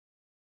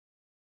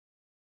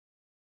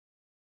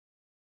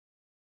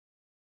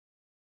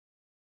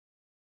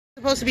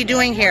Supposed to be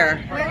doing here?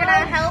 We're gonna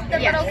help the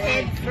little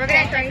kids. We're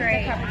gonna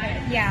decorate.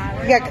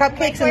 Yeah. You got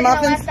cupcakes and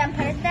muffins. We're gonna let them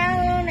put it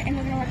down, and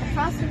we're gonna let the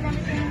frosting and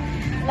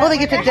everything. Oh, they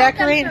get to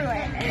decorate.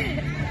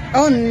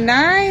 Oh,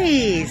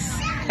 nice.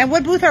 And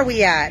what booth are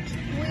we at?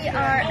 We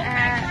are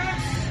at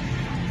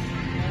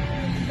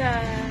the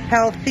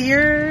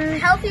Healthier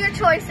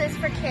Choices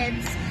for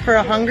Kids. For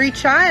a hungry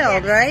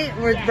child, right?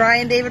 With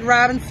Brian David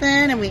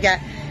Robinson, and we got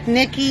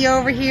Nikki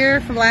over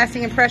here from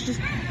Lasting Impressions.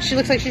 She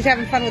looks like she's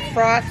having fun with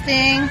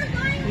frosting.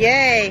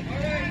 Yay.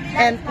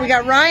 And we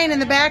got Ryan in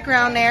the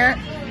background there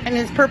in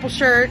his purple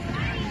shirt.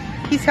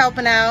 He's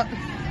helping out.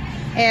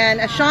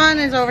 And Sean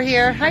is over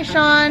here. Hi,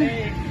 Sean.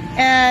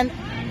 And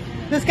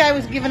this guy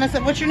was giving us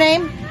what's your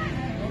name?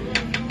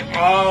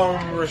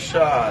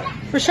 Rashad.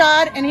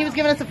 Rashad, and he was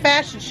giving us a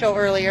fashion show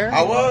earlier.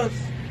 I was.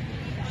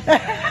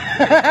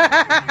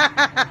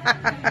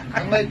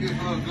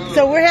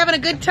 So we're having a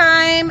good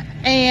time,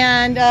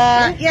 and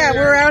yeah,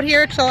 we're out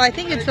here till I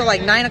think it's till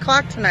like 9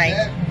 o'clock tonight.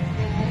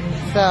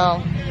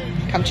 So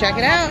come check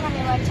it out.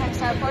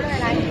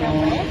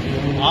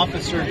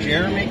 Officer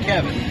Jeremy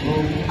Kevin.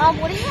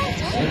 What do you want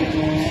to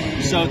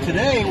do? So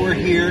today we're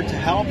here to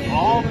help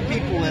all the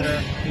people that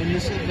are in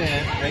this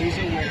event raise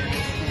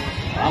awareness.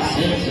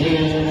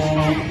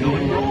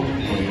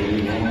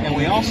 And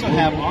we also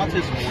have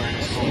autism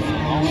awareness going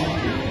on also.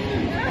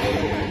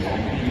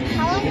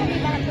 How long have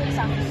you been a police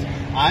officer?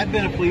 I've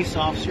been a police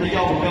officer for 25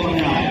 years.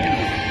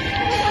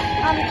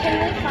 Can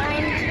we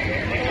find this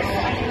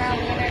on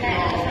the internet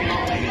or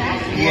something like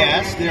that?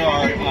 Yes, there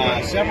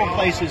are several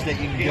places that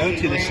you can go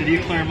to. The City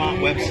of Claremont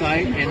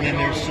website, and then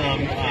there's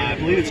some, I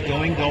believe it's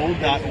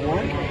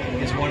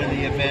goinggold.org is one of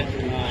the event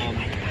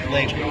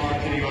labels.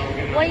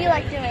 What do you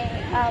like doing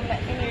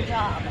in your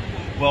job?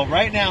 Well,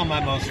 right now my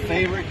most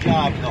favorite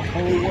job in the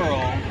whole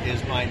world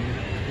is my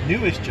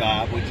newest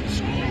job, which is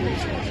school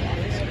resource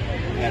officer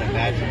at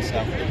Imagine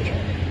Southbridge.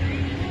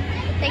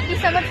 Thank you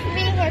so much for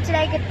being here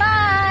today.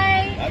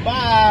 Goodbye.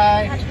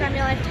 Bye-bye. I'm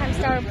your Lifetime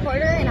Star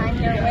reporter, and I'm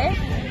here with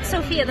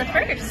Sophia the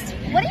First.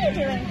 What are you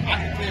doing?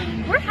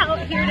 We're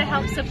here to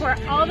help support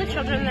all the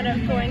children that are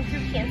going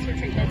through cancer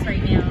treatments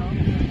right now,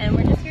 and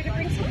we're just here to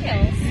bring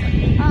smiles.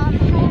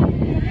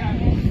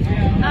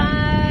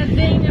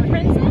 Being a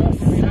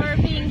princess or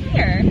being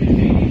here?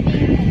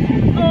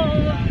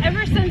 Oh,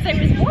 ever since I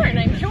was born,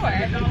 I'm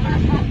sure.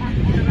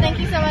 Thank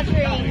you so much for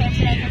being here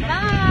today.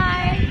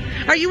 Goodbye.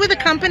 Are you with a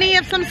company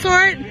of some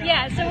sort?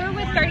 Yeah, so we're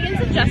with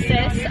Guardians of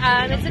Justice.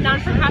 It's a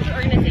non-for-profit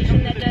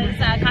organization that does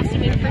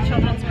costuming for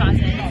children's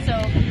causes.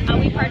 So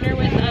we partner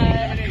with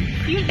a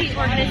few of the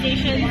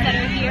organizations that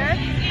are here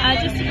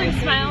just to bring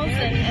smiles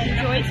and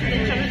joy to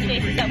the children's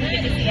faces that we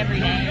get to see every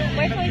day.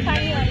 Where can we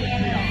find you on the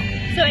internet?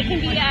 So it can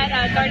be at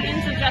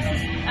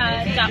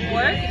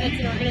guardiansofjustice.org. It's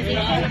an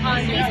organization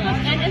on Facebook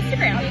and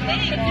Instagram.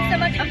 Thank you so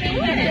much for being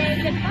here today.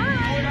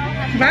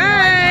 Goodbye.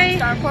 Bye.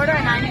 Star reporter,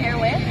 and I'm here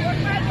with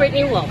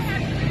Brittany Wolf.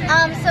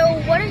 So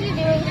what are you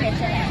doing here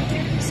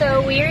today?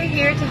 So we are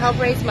here to help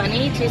raise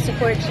money to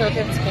support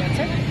children's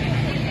cancer.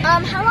 How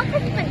long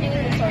have you been doing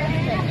this sort of thing?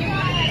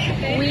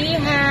 We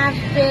have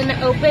been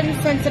open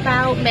since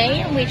about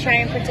May, and we try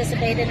and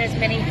participate in as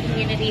many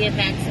community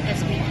events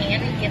as we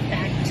can and give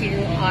back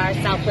to our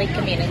South Lake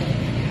community.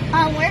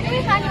 Where can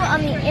we find you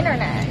on the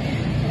internet?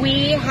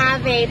 We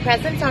have a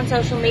presence on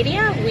social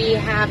media. We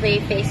have a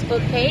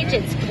Facebook page.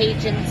 It's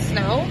Cajun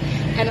Snow,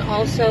 and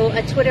also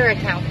a Twitter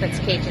account that's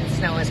Cajun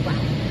Snow as well.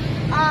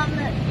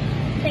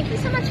 Thank you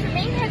so much for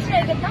being here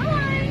today.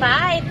 Goodbye.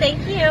 Bye.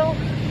 Thank you.